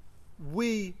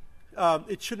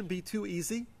it shouldn't be too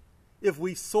easy. If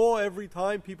we saw every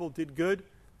time people did good,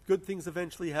 good things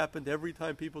eventually happened. Every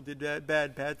time people did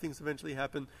bad, bad things eventually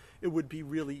happened. It would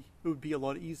be a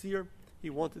lot easier. He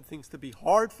wanted things to be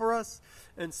hard for us.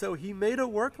 And so he made it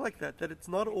work like that it's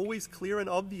not always clear and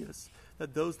obvious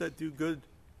that those that do good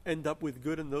end up with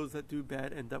good and those that do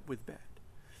bad end up with bad.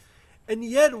 And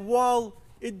yet, while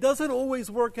it doesn't always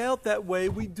work out that way,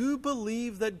 we do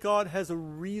believe that God has a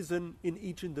reason in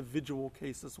each individual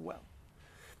case as well.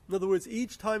 In other words,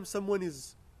 each time someone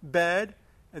is bad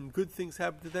and good things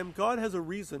happen to them, God has a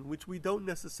reason which we don't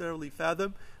necessarily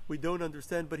fathom, we don't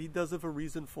understand, but he does have a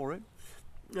reason for it.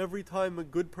 Every time a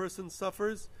good person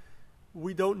suffers,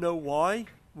 we don't know why,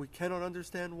 we cannot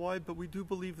understand why, but we do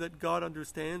believe that God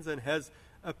understands and has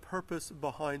a purpose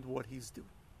behind what he's doing.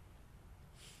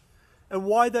 And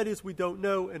why that is, we don't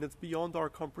know, and it's beyond our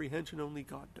comprehension, only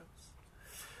God knows.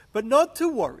 But not to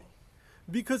worry,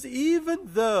 because even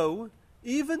those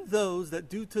that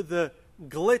due to the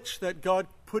glitch that God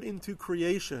put into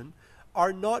creation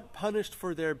are not punished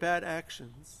for their bad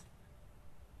actions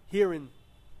here in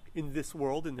this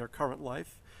world, in their current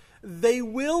life, they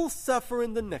will suffer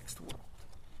in the next world.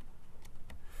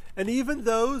 And even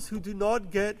those who do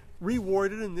not get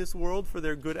rewarded in this world for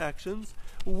their good actions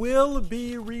will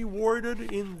be rewarded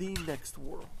in the next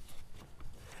world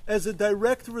as a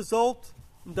direct result,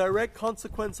 direct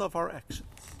consequence of our actions.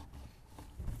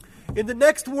 In the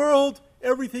next world,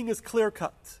 everything is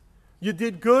clear-cut. You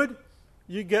did good,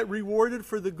 you get rewarded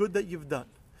for the good that you've done.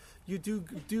 You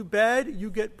do bad, you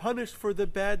get punished for the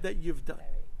bad that you've done.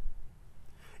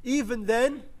 Even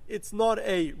then, it's not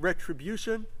a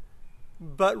retribution,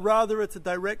 but rather it's a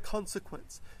direct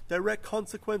consequence. Direct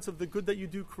consequence of the good that you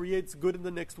do creates good in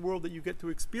the next world that you get to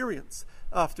experience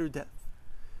after death.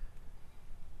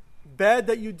 bad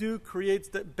that you do creates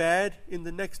that bad in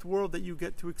the next world that you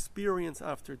get to experience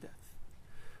after death.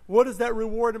 What does that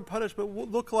reward and punishment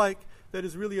look like? That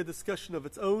is really a discussion of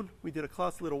its own. We did a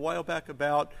class a little while back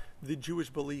about the Jewish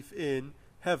belief in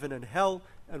heaven and hell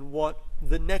and what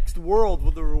the next world,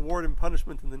 what the reward and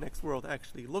punishment in the next world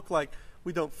actually look like.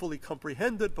 We don't fully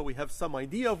comprehend it, but we have some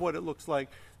idea of what it looks like,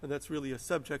 and that's really a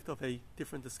subject of a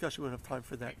different discussion. We don't have time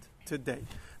for that today.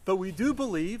 But we do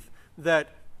believe that,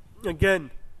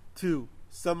 again, to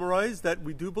summarize, that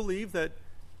we do believe that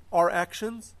our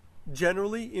actions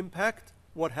generally impact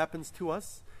what happens to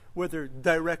us, whether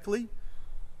directly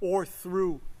or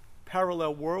through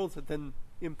parallel worlds that then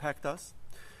impact us.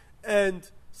 And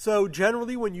so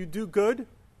generally when you do good,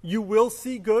 you will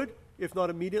see good, if not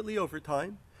immediately, over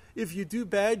time. If you do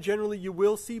bad, generally you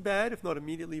will see bad, if not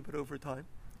immediately, but over time.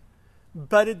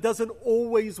 But it doesn't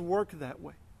always work that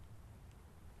way.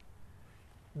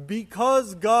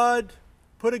 Because God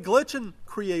put a glitch in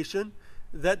creation,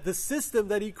 that the system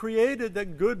that he created,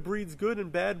 that good breeds good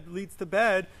and bad leads to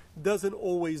bad, doesn't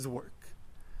always work.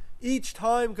 Each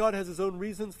time God has his own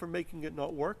reasons for making it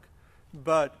not work,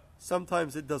 but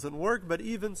sometimes it doesn't work. But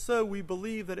even so, we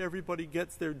believe that everybody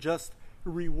gets their just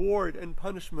reward and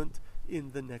punishment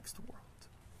in the next world.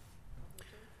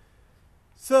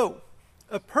 So,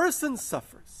 a person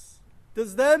suffers.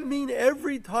 Does that mean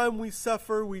every time we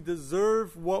suffer, we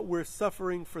deserve what we're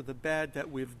suffering for the bad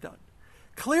that we've done?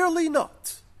 Clearly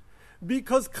not.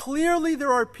 Because clearly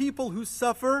there are people who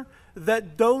suffer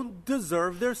that don't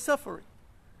deserve their suffering.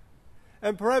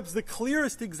 And perhaps the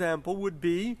clearest example would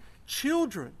be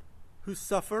children who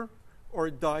suffer or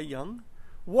die young.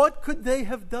 What could they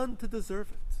have done to deserve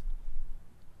it?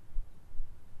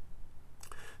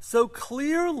 So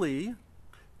clearly,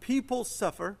 people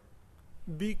suffer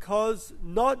because,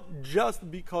 not just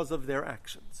because of their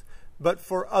actions, but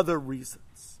for other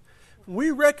reasons.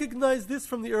 We recognize this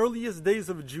from the earliest days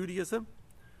of Judaism,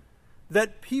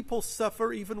 that people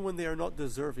suffer even when they are not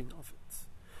deserving of it.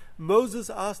 Moses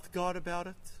asked God about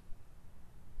it.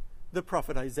 The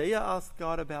prophet Isaiah asked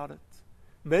God about it.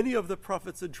 Many of the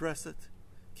prophets address it.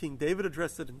 King David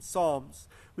addressed it in Psalms.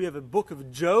 We have a book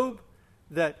of Job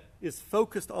that is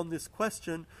focused on this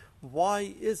question: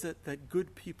 why is it that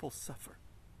good people suffer?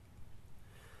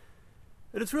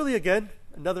 And it's really, again,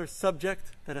 another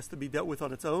subject that has to be dealt with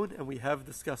on its own, and we have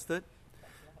discussed it.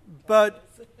 But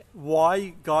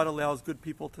why God allows good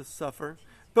people to suffer.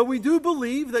 But we do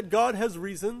believe that God has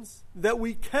reasons that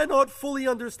we cannot fully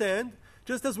understand,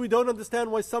 just as we don't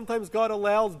understand why sometimes God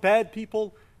allows bad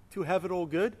people to have it all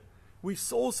good. We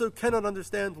also cannot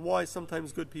understand why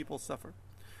sometimes good people suffer.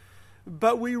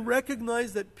 But we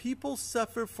recognize that people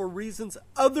suffer for reasons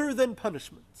other than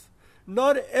punishment.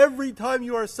 Not every time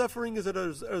you are suffering is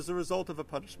as a result of a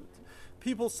punishment.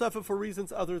 People suffer for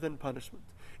reasons other than punishment.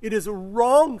 It is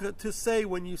wrong to say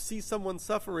when you see someone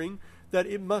suffering that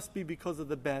it must be because of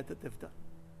the bad that they've done.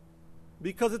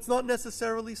 Because it's not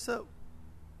necessarily so.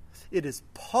 It is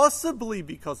possibly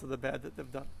because of the bad that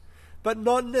they've done, but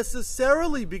not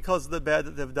necessarily because of the bad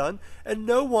that they've done, and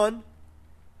no one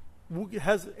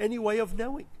has any way of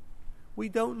knowing. We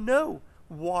don't know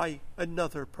why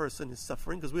another person is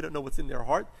suffering because we don't know what's in their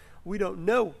heart. We don't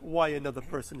know why another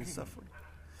person is suffering.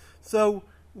 So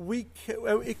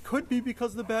it could be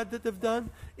because of the bad that they've done.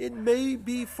 It may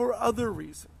be for other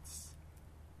reasons.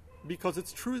 Because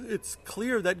it's true, it's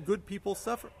clear that good people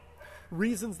suffer.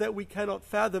 Reasons that we cannot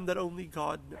fathom, that only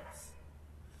God knows.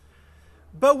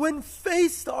 But when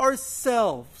faced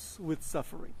ourselves with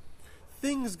suffering,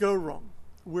 things go wrong.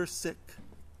 We're sick.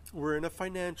 We're in a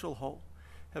financial hole.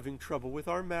 Having trouble with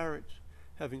our marriage.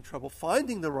 Having trouble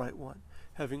finding the right one.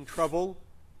 Having trouble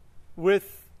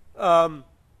with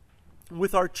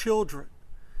our children.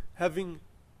 Having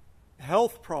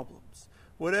health problems.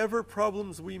 Whatever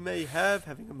problems we may have,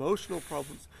 having emotional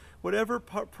problems, whatever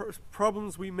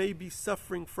problems we may be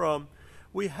suffering from,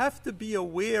 we have to be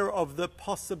aware of the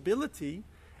possibility,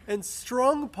 and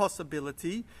strong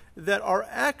possibility, that our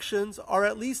actions are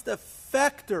at least a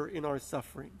factor in our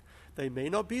suffering. They may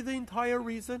not be the entire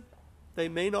reason. They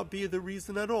may not be the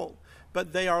reason at all.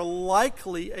 But they are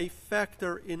likely a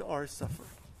factor in our suffering.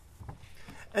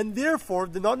 And therefore,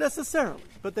 not necessarily,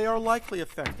 but they are likely a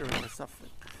factor in our suffering.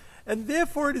 And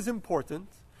therefore it is important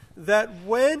that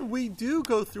when we do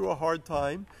go through a hard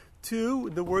time, to,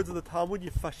 in the words of the Talmud,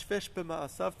 yifashfesh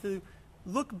b'ma'asav, to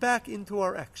look back into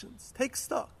our actions, take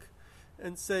stock,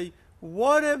 and say,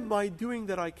 what am I doing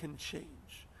that I can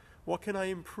change? What can I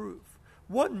improve?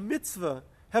 What mitzvah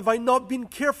have I not been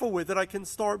careful with that I can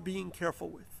start being careful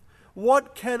with?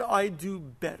 What can I do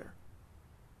better?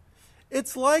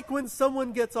 It's like when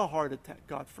someone gets a heart attack,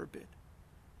 God forbid.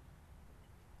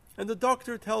 and the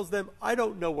doctor tells them, I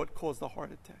don't know what caused the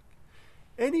heart attack.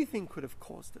 Anything could have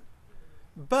caused it.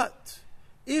 But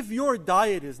if your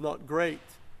diet is not great,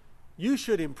 you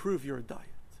should improve your diet.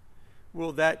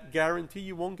 Will that guarantee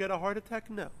you won't get a heart attack?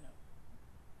 No.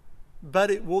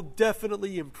 But it will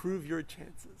definitely improve your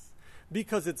chances,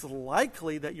 because it's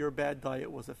likely that your bad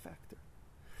diet was a factor.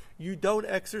 You don't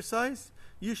exercise,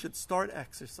 you should start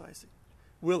exercising.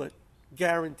 Will it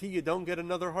guarantee you don't get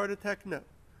another heart attack? No.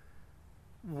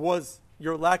 Was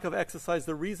your lack of exercise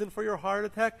the reason for your heart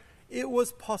attack? It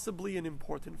was possibly an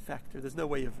important factor. There's no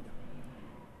way of knowing.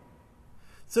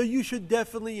 So you should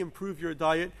definitely improve your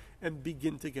diet and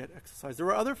begin to get exercise. There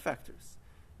are other factors: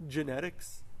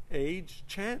 genetics, age,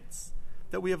 chance,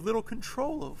 that we have little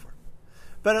control over.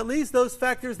 But at least those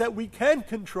factors that we can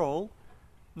control,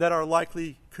 that are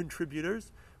likely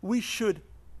contributors, we should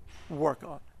work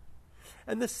on.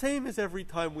 And the same is every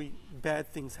time bad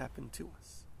things happen to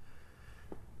us.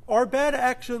 Our bad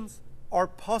actions are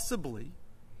possibly,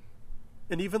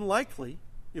 and even likely,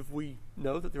 if we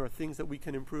know that there are things that we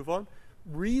can improve on,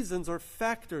 reasons or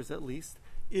factors at least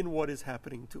in what is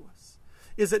happening to us.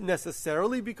 Is it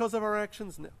necessarily because of our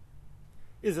actions? No.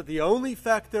 Is it the only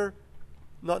factor?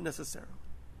 Not necessarily.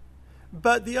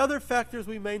 But the other factors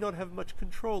we may not have much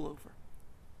control over.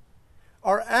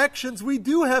 Our actions we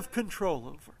do have control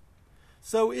over.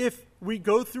 So if we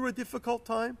go through a difficult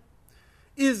time,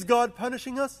 is God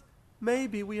punishing us?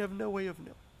 Maybe. We have no way of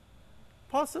knowing.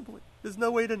 Possibly. There's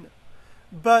no way to know.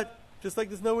 But just like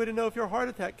there's no way to know if your heart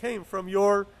attack came from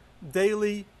your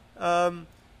daily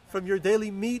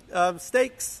meat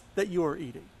steaks that you are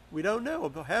eating. We don't know.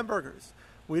 About hamburgers.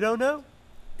 We don't know.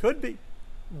 Could be.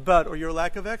 Or your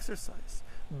lack of exercise.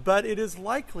 But it is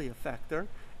likely a factor,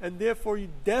 and therefore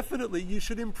you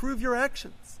should improve your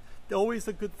actions. They're always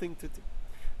a good thing to do.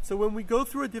 So when we go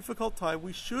through a difficult time,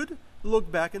 we should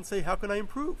look back and say, how can I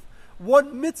improve?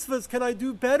 What mitzvahs can I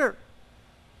do better?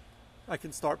 I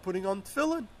can start putting on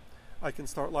tefillin. I can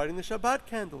start lighting the Shabbat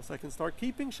candles. I can start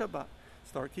keeping Shabbat.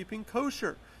 Start keeping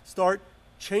kosher. Start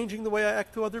changing the way I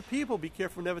act to other people. Be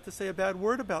careful never to say a bad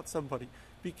word about somebody.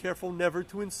 Be careful never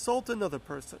to insult another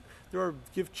person.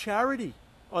 Give charity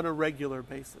on a regular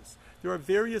basis. There are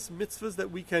various mitzvahs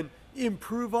that we can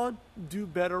improve on, do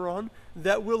better on,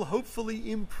 that will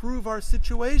hopefully improve our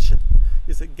situation.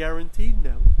 Is it guaranteed?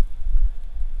 No.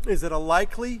 Is it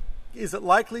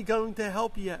likely going to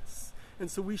help? Yes. And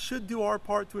so we should do our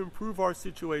part to improve our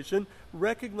situation,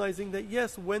 recognizing that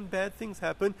yes, when bad things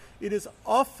happen, it is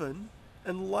often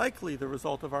and likely the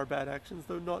result of our bad actions,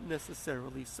 though not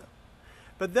necessarily so.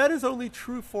 But that is only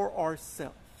true for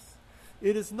ourselves.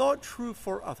 It is not true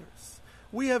for others.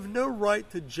 We have no right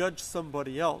to judge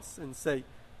somebody else and say,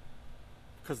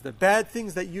 because the bad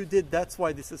things that you did, that's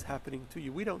why this is happening to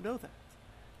you. We don't know that.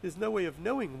 There's no way of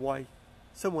knowing why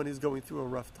someone is going through a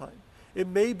rough time. It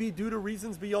may be due to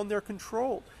reasons beyond their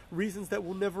control, reasons that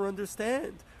we'll never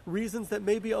understand, reasons that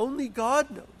maybe only God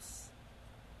knows.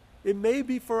 It may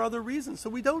be for other reasons, so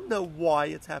we don't know why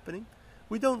it's happening.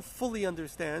 We don't fully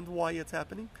understand why it's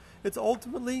happening. It's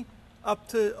ultimately up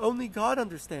to only God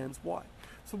understands why.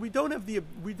 So we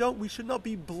should not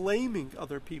be blaming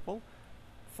other people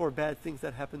for bad things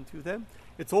that happen to them.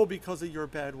 It's all because of your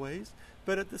bad ways.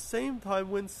 But at the same time,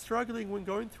 when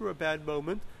going through a bad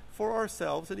moment for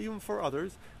ourselves and even for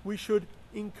others, we should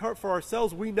for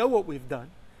ourselves, we know what we've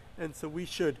done. And so we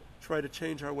should try to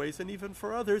change our ways. And even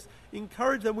for others,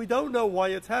 encourage them. We don't know why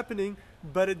it's happening,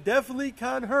 but it definitely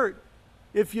can't hurt.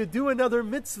 If you do another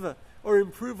mitzvah or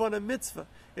improve on a mitzvah,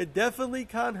 it definitely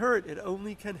can't hurt. It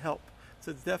only can help.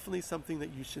 So it's definitely something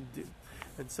that you should do.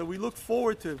 And so we look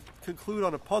forward to conclude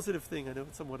on a positive thing. I know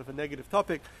it's somewhat of a negative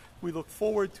topic. We look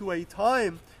forward to a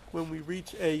time when we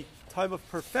reach a time of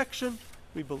perfection.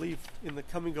 We believe in the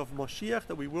coming of Moshiach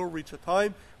that we will reach a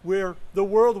time where the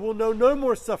world will know no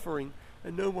more suffering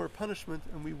and no more punishment,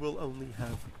 and we will only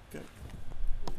have good.